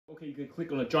Okay, you can click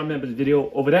on the join members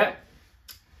video over there.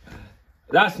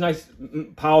 That's nice.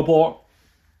 Powerball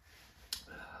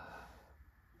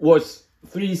was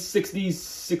 360s,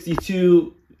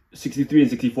 62, 63, and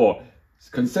 64. It's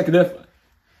consecutive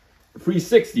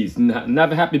 360s.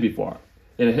 Never happened before.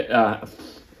 Never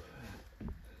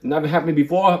happened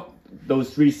before.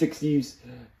 Those 360s,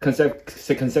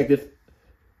 consecutive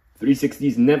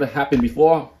 360s never happened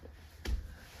before.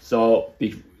 So,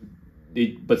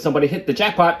 but somebody hit the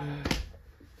jackpot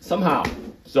somehow.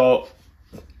 So,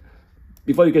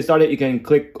 before you get started, you can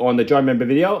click on the join member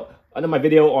video. Under my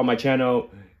video on my channel,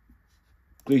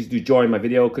 please do join my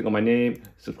video, click on my name,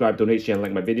 subscribe, donate, share, and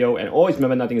like my video. And always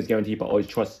remember, nothing is guaranteed, but always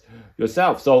trust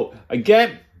yourself. So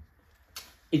again,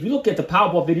 if you look at the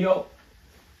Powerball video,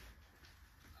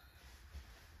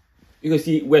 you can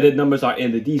see where the numbers are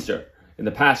in the Dster, in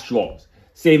the past draws.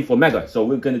 Same for Mega. So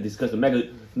we're going to discuss the Mega,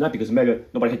 not because Mega,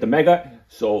 nobody hit the Mega.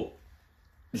 So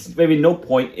there's very no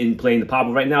point in playing the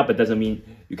Powerball right now, but doesn't mean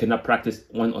you cannot practice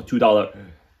 $1 or $2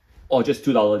 or just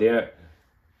 $2 there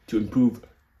to improve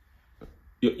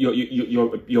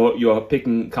your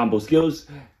picking combo skills.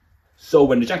 So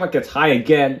when the jackpot gets high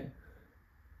again,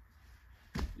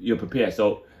 you're prepared.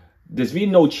 So there's really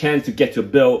no chance to get to a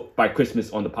bill by Christmas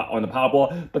on the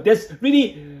Powerball, but there's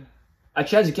really a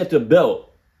chance to get to a bill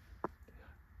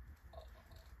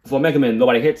for Mega Man.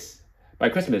 Nobody hits by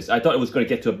Christmas. I thought it was going to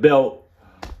get to a bill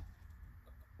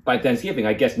by Thanksgiving.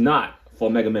 I guess not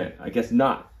for Mega Man. I guess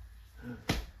not.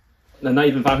 Not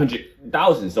even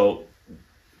 500,000. So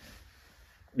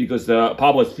because the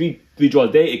Powerball is three draws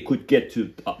a day, it could get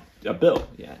to a bill.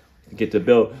 Yeah, get to a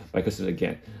bill by Christmas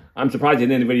again. I'm surprised they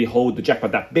didn't really hold the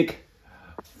jackpot that big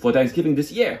for Thanksgiving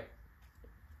this year.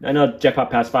 I know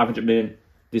jackpot passed 500 million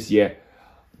this year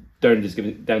during this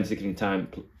Thanksgiving time.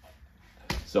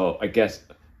 So I guess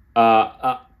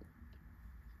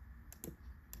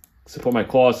support my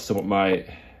cause, support my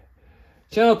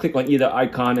channel. Click on either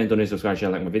icon and donate, subscribe, share,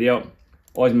 like my video.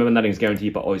 Always remember, nothing is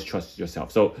guaranteed, but always trust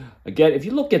yourself. So again, if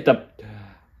you look at the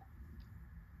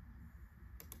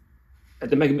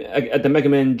Mega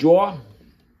Man draw,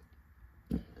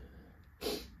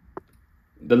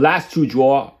 the last two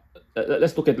draw.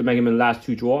 Let's look at the Mega Man last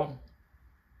two draw.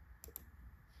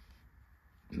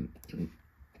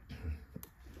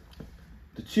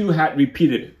 The two had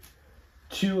repeated.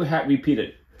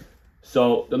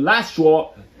 So the last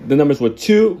draw, the numbers were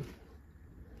 2.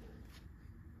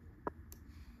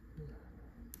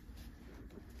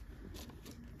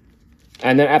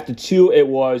 And then after 2, it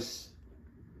was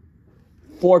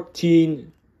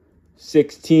 14,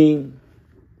 16,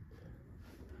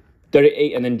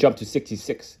 38, and then jumped to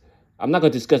 66. I'm not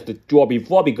going to discuss the draw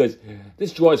before because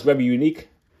this draw is very unique.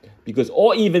 Because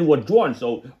all even were drawn.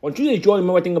 So on Tuesday's draw, you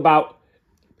remember think about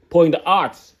pulling the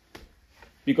odds.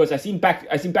 Because I seen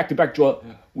back-to-back draw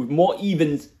with more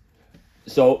evens.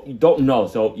 So you don't know.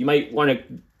 So you might want to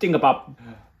think about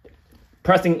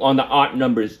pressing on the odd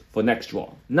numbers for next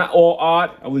draw. Not all odd.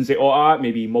 I wouldn't say all odd.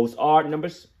 Maybe most odd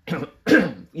numbers.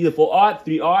 Either 4 odd,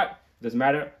 3 odd. Doesn't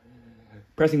matter.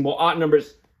 Pressing more odd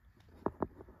numbers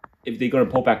if they're going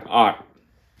to pull back odd.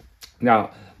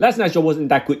 Now, last night's draw wasn't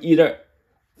that good either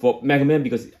for Mega Man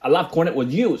because a lot of coordinate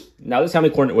was used. Now, let's see how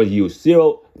many coordinate was used.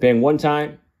 0 appearing 1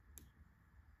 time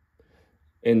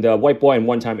in the white ball and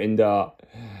 1 time in the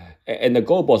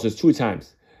gold ball, so it's 2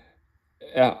 times.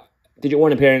 Digit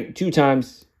 1 appearing 2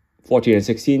 times, 14 and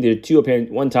 16. Digit 2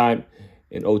 appearing 1 time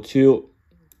in 02.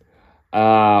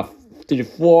 Digit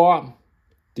 4,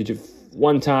 digit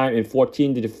 1 time in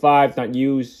 14. Digit 5 not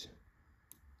used,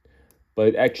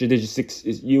 but extra digit 6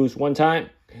 is used 1 time.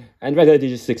 And regular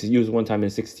digit 6 is used 1 time in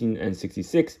 16 and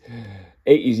 66.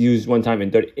 8 is used 1 time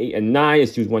in 38. And 9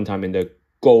 is used 1 time in the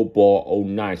gold ball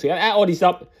 09. So you add all these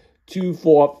up. 2,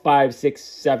 4, 5, 6,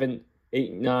 7,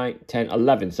 8, 9, 10,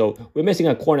 11. So we're missing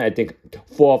a corner, I think.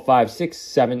 4, 5, 6,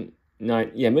 7,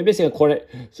 9. Yeah, we're missing a corner.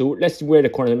 So let's see where the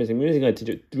corner is missing. We're missing a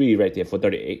digit 3 right there for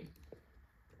 38.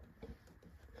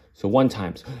 So 1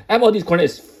 time. So add all these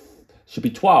corners should be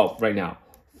 12 right now.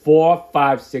 4,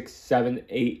 5, 6, 7,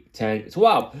 8, 10,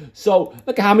 12. So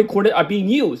look at how many coordinates are being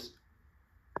used.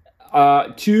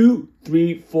 2,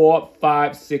 3, 4,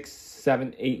 5, 6,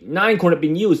 7, 8, 9 coordinates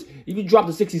being used. If you drop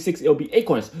to 66, it'll be 8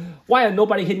 coordinates. Why are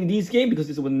nobody hitting these games? Because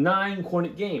this is a 9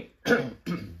 coordinate game.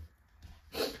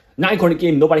 9 coordinate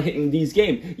game, nobody hitting these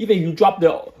games. Even if you drop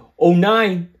the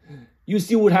 09, you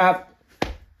still would have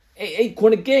 8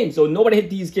 coordinate games. So nobody hit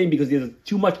these games because there's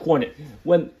too much coordinate.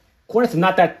 When coordinates are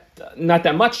not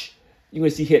that much, you're going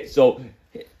to see hits. So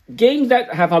games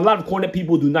that have a lot of coordinate,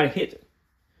 people do not hit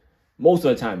most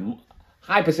of the time.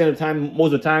 High percent of the time,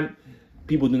 most of the time,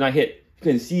 people do not hit. You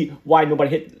can see why nobody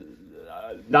hit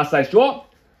last night's draw.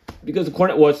 Because the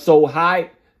cornet was so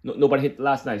high, nobody hit the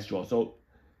last night's draw. So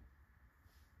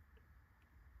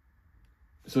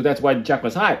that's why the jackpot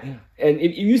was high. And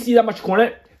if you see that much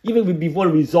cornet, even before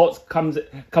the results comes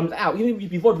out, even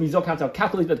before the result comes out,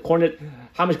 calculate the cornet,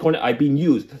 how much cornet are being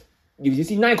used. If you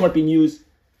see 9 cornet being used,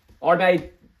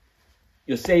 automatically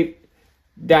you're safe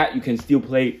that you can still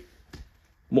play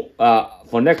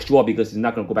for next draw because it's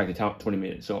not going to go back to 20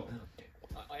 minutes. So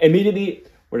immediately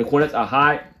where the cornets are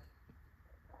high,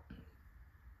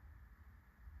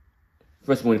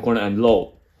 first when the cornet are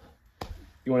low,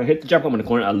 you want to hit the jackpot when the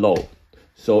cornet are low.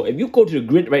 So if you go to the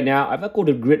grid right now, if I go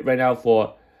to the grid right now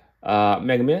for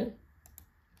Mega Millions,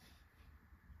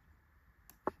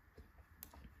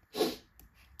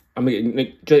 I'm going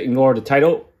to just ignore the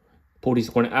title, pull this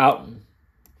corner out.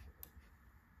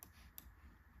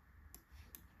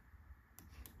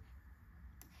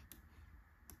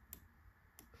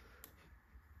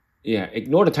 Yeah,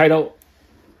 ignore the title.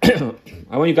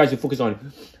 I want you guys to focus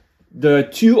on the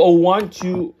 201,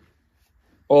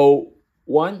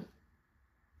 201.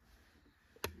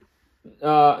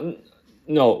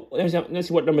 No, let's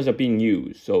see what numbers are being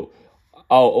used. So,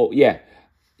 yeah,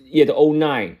 the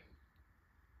 09.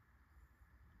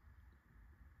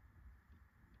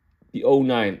 The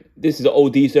 09. This is the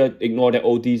old Dster. Ignore that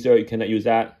old Dster. You cannot use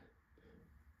that.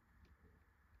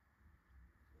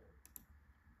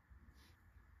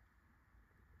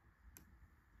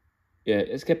 Yeah,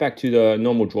 let's get back to the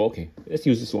normal draw. Okay, let's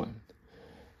use this one.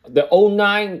 The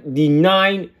 09, the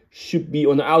 9 should be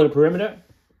on the outer perimeter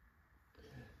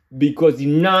because the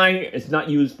 9 is not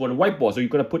used for the white ball. So you're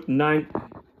going to put 9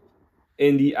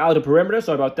 in the outer perimeter.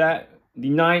 Sorry about that. The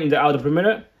 9 in the outer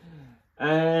perimeter.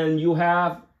 And you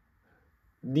have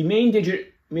the main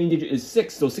digit is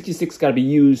 6. So 66 got to be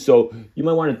used. So you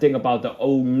might want to think about the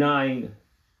 09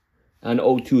 and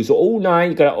 02. So 09,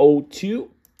 you got a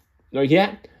 02 right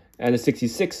here. And the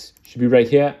 66 should be right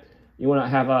here. You want to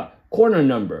have a corner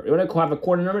number. You want to have a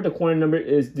corner number. The corner number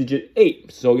is digit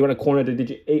 8. So you want to corner the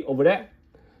digit 8 over there.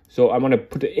 So I'm going to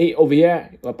put the 8 over here.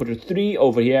 I'm going to put the 3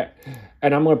 over here.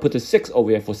 And I'm going to put the 6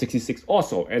 over here for 66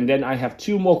 also. And then I have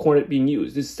 2 more corners being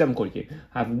used. This is 7 corners here.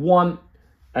 I have 1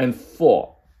 and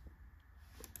 4.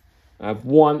 I have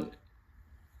 1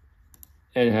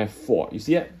 and I have 4. You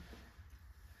see it?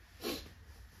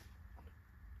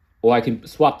 Or I can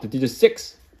swap the digit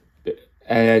 6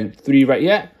 and 3 right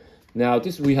here. Now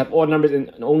this we have all numbers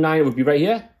in 09 would be right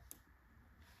here.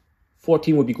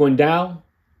 14 would be going down.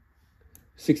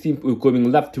 16 would be going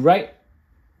left to right.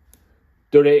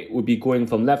 38 would be going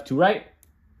from left to right.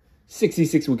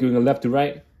 66 would be going left to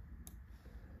right.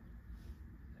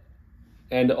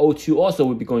 And the 02 also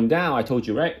would be going down, I told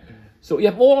you, right? So you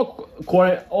have all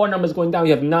numbers going down.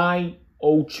 You have 9,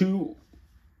 02,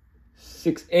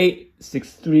 68,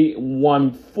 63,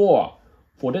 14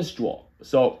 for this draw.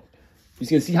 So you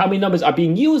can see how many numbers are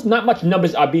being used. Not much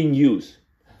numbers are being used.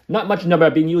 Not much number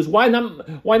are being used. Why not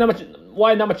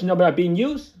much number are being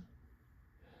used?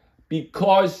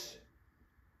 Because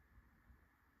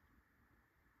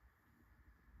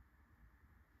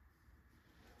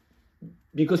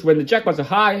when the jackpots are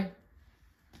high,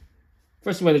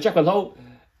 first when the jackpot low,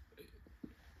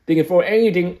 they can throw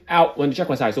anything out when the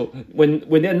jackpot's high. So when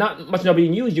there's not much number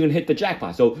being used, you can hit the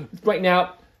jackpot. So right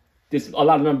now, there's a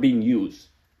lot of number being used.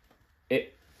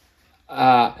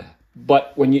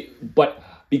 But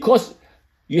because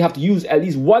you have to use at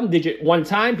least one digit one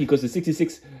time because the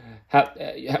 66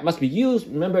 must be used.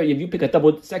 Remember, if you pick a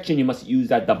double section, you must use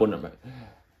that double number.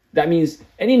 That means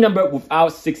any number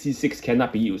without 66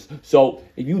 cannot be used. So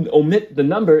if you omit the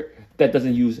number that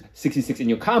doesn't use 66 in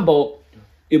your combo,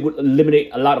 it would eliminate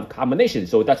a lot of combinations.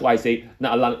 So that's why I say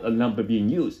not a lot of number being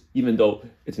used, even though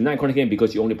it's a 9-corner game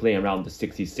because you're only playing around the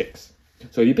 66.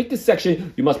 So if you pick this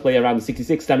section, you must play around the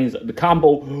 66. That means the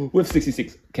combo with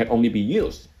 66 can only be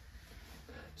used.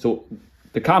 So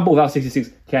the combo without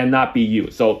 66 cannot be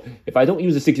used. So if I don't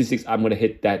use the 66, I'm going to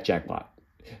hit that jackpot.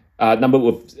 Number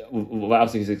without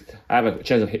 66, I have a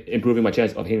chance of improving my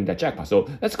chance of hitting that jackpot. So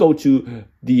let's go to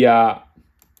the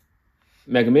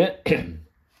Mega Millions.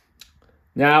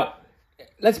 Now,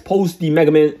 let's post the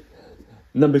Mega Millions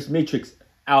numbers matrix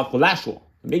out for last draw.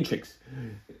 Matrix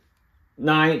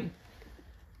 9,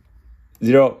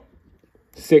 0,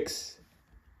 6,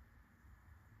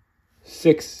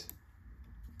 6,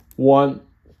 1,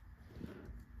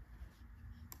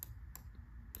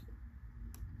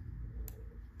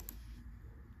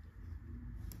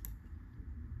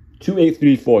 2, 8,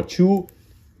 3, 4. 2,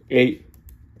 8,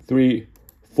 3,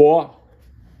 4.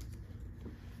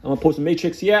 I'm going to post a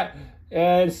matrix here.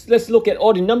 And let's look at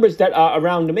all the numbers that are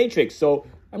around the matrix. So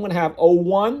I'm going to have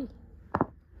 01,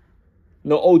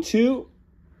 No O2.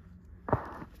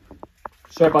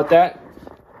 Sorry about that.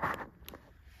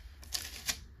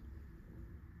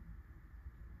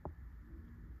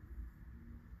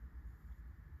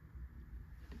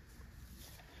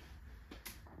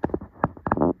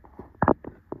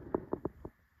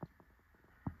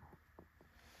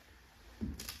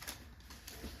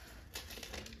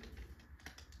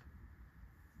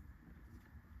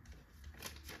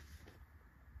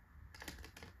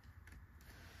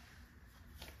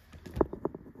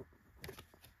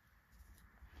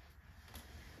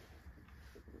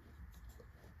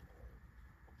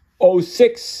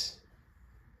 O6.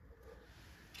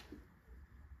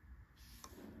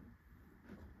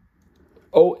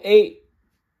 O8.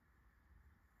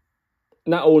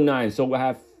 Not O9. So we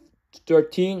have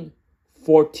 13,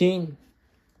 14,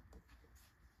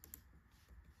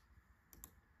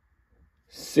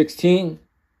 16,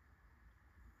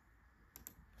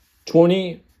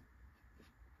 20,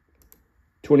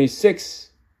 26,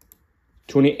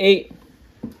 28,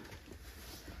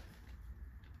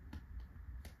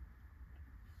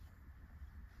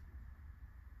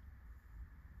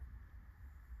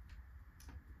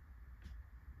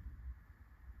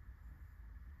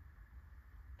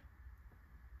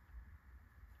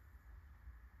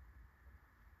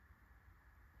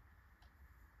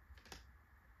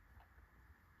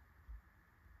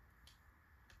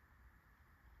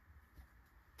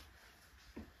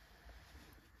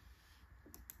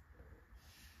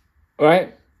 all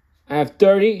right, I have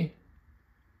 30,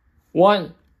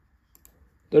 1,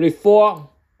 34,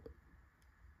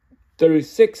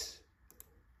 36,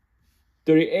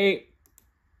 38,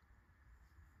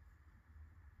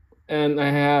 and I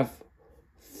have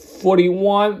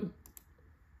 41,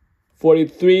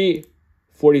 43,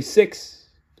 46,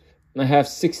 and I have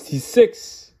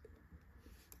 66,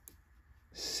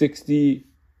 60,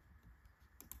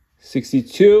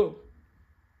 62,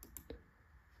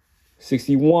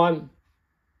 61,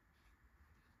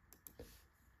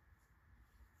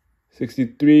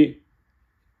 63,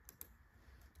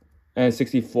 and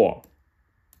 64.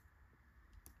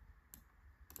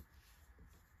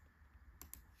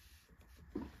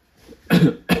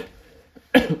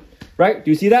 Right?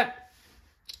 Do you see that?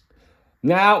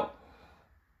 Now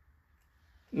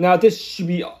this should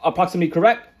be approximately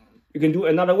correct. You can do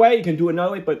it another way, you can do it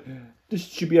another way, but this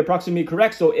should be approximately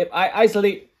correct. So if I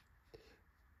isolate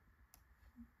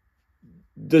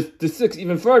the 6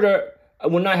 even further, I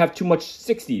will not have too much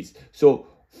 60s. So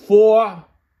 4,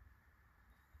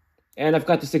 and I've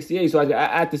got the 68, so I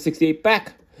add the 68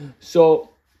 back. So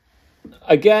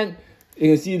again,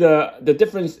 you can see the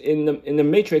difference in the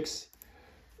matrix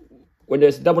when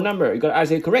there's a double number. You got to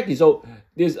isolate correctly. So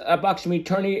there's approximately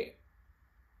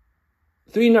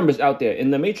 23 numbers out there in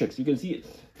the matrix. You can see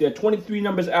there are 23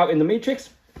 numbers out in the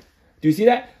matrix. Do you see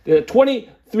that? There are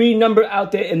 23 numbers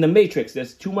out there in the matrix.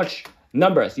 There's too much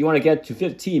numbers. You want to get to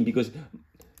 15 because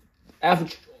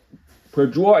average per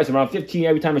drawer is around 15.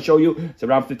 Every time I show you, it's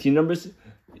around 15 numbers.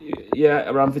 Yeah,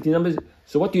 around 15 numbers.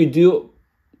 So what do?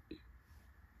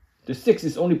 The 6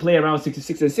 is only playing around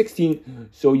 66 and 16,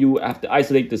 so you have to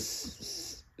isolate the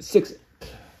 6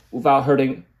 without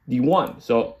hurting the 1.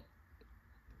 So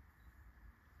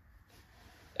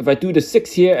if I do the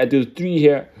 6 here, I do the 3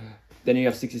 here, then you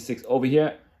have 66 over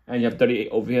here, and you have 38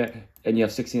 over here, and you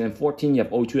have 16 and 14, you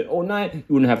have 02 and 09, you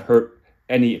wouldn't have hurt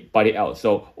anybody else.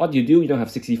 So what do? You don't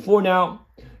have 64 now.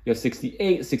 You have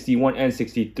 68, 61, and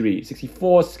 63.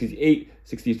 64, 68,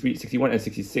 63, 61, and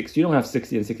 66. You don't have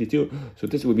 60 and 62. So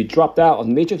this will be dropped out on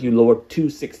the matrix. You lower 2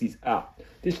 60s out.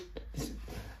 This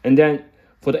and then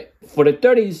for the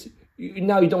 30s,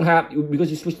 now you don't have,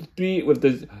 because you switched to 3 with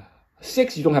the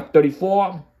 6, you don't have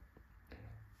 34,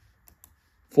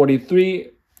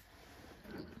 43.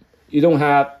 You don't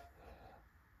have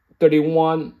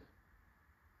 31,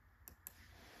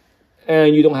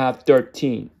 and you don't have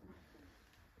 13.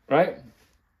 Right?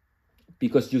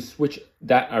 Because you switch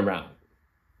that around.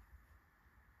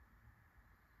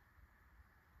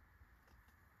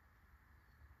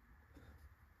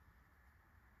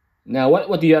 Now,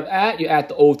 what do you have add? You add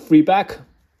the 03 back.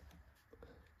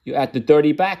 You add the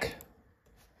 30 back.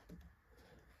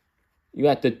 You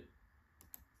add the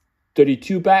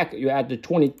 32 back. You add the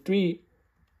 23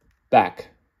 back.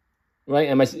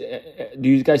 Right? Do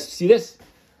you guys see this?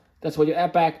 That's what you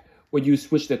add back when you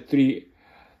switch the 3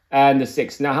 and the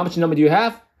 6. Now, how much number do you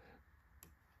have?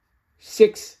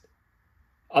 6,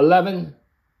 11,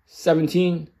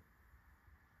 17,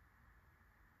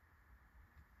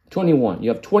 21. You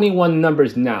have 21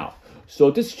 numbers now.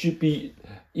 So this should be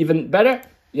even better.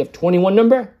 You have 21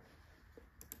 number.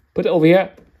 Put it over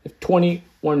here. You have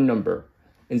 21 number.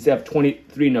 instead of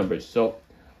 23 numbers.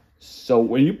 So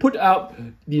when you put out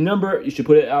the number, you should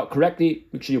put it out correctly.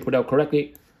 Make sure you put it out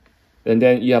correctly. And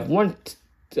then you have one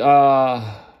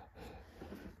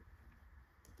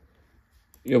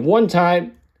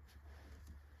time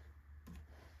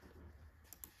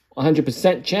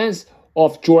 100% chance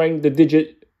of drawing the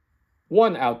digit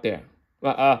 1 out there.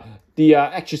 The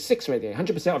extra 6 right there.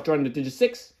 100% of drawing the digit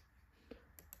 6.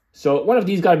 So one of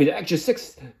these got to be the extra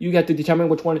 6. You have to determine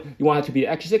which one you want it to be the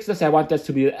extra 6. Let's say I want this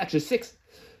to be the extra 6.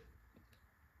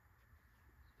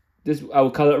 This I will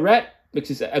color it red,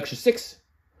 which is an extra 6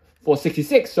 for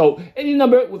 66. So any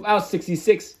number without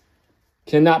 66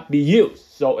 cannot be used.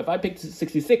 So if I pick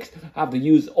 66, I have to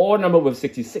use all number with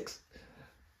 66.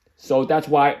 So that's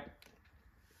why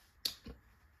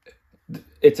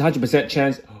it's 100%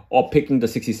 chance of picking the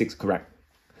 66 correct.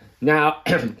 Now,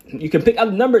 you can pick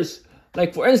other numbers.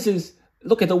 Like for instance,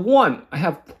 look at the 1. I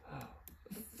have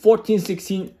 14,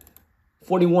 16,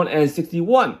 41, and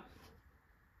 61.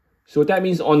 So that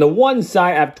means on the 1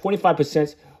 side, I have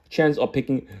 25% chance of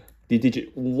picking the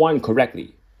digit 1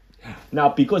 correctly. Now,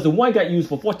 because the 1 got used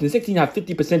for 14 and 16, I have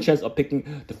 50% chance of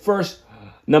picking the first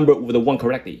number with the 1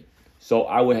 correctly. So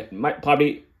I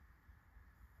probably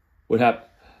would have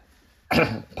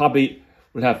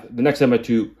the next number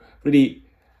to really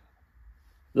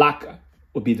lock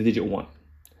would be the digit 1.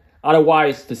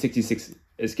 Otherwise, the 66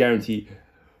 is guaranteed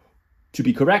to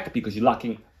be correct because you're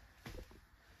locking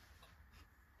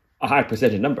a high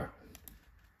percentage number,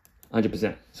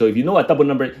 100%. So if you know a double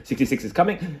number 66 is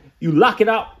coming, you lock it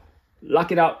out,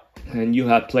 and you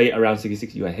have played around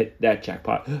 66. You have hit that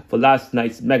jackpot for last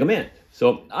night's Mega Man.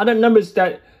 So other numbers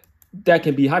that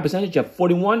can be high percentage, you have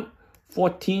 41,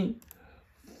 14,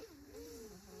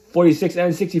 46,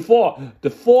 and 64. The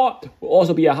 4 will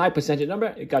also be a high percentage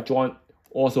number. It got drawn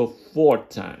also 4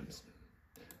 times.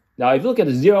 Now, if you look at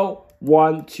the 0,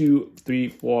 1, 2, 3,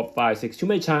 4, 5, 6, too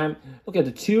many times. Look at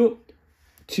the 2,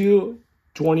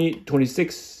 20,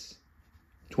 26,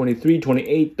 23,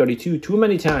 28, 32, too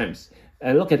many times.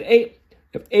 And look at 8.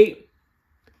 You have 8,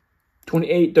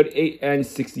 28, 38, and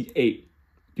 68.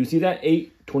 Do you see that?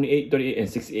 8, 28, 38, and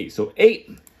 68. So 8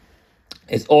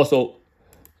 is also,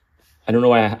 I don't know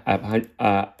why I have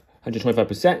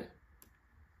 125%.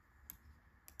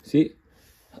 See?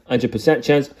 100%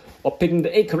 chance of picking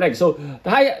the 8 correct. So the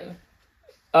higher,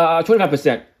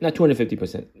 25%, not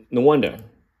 250%. No wonder.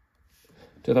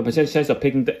 25% chance of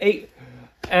picking the 8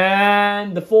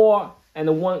 and the 4 and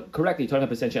the 1 correctly.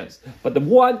 25% chance. But the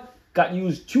 1 got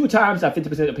used 2 times at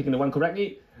 50% of picking the 1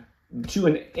 correctly. 2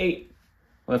 and 8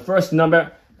 on the first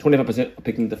number, 25% of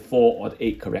picking the 4 or the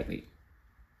 8 correctly.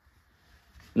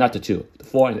 Not the 2, the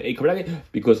 4 and the 8 correctly,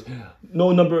 because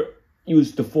no number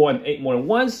used the 4 and 8 more than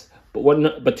once,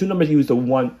 but 2 numbers use the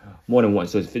 1 more than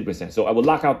once, so it's 50%. So I will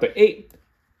lock out the 8.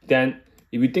 Then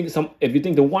if you think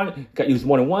the 1 got used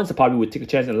more than once, I probably would take a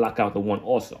chance and lock out the 1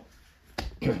 also.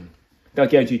 That'll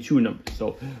guarantee 2 numbers.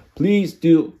 So please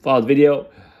do follow the video.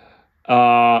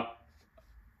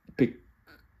 Pick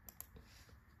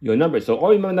your number. So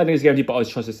always remember, nothing is guaranteed, but always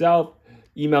trust yourself.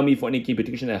 Email me for any key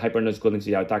prediction at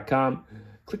hyper_links.com.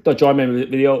 Click the join me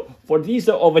video for these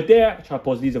are over there. I try to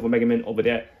post these for Mega Man over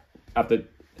there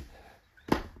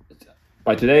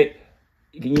by today.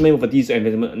 You can email me for Dster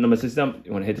Invincible number system.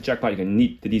 You want to hit the jackpot, you can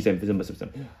need the Dster Invincible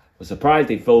system. I was surprised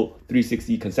they filled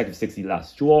 360 consecutive 60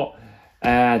 last draw.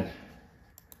 And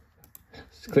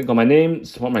click on my name,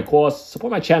 support my course,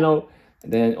 support my channel,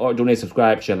 and then or donate,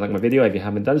 subscribe, share, like my video if you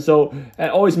haven't done so.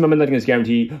 And always remember, nothing is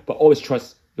guaranteed, but always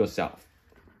trust yourself.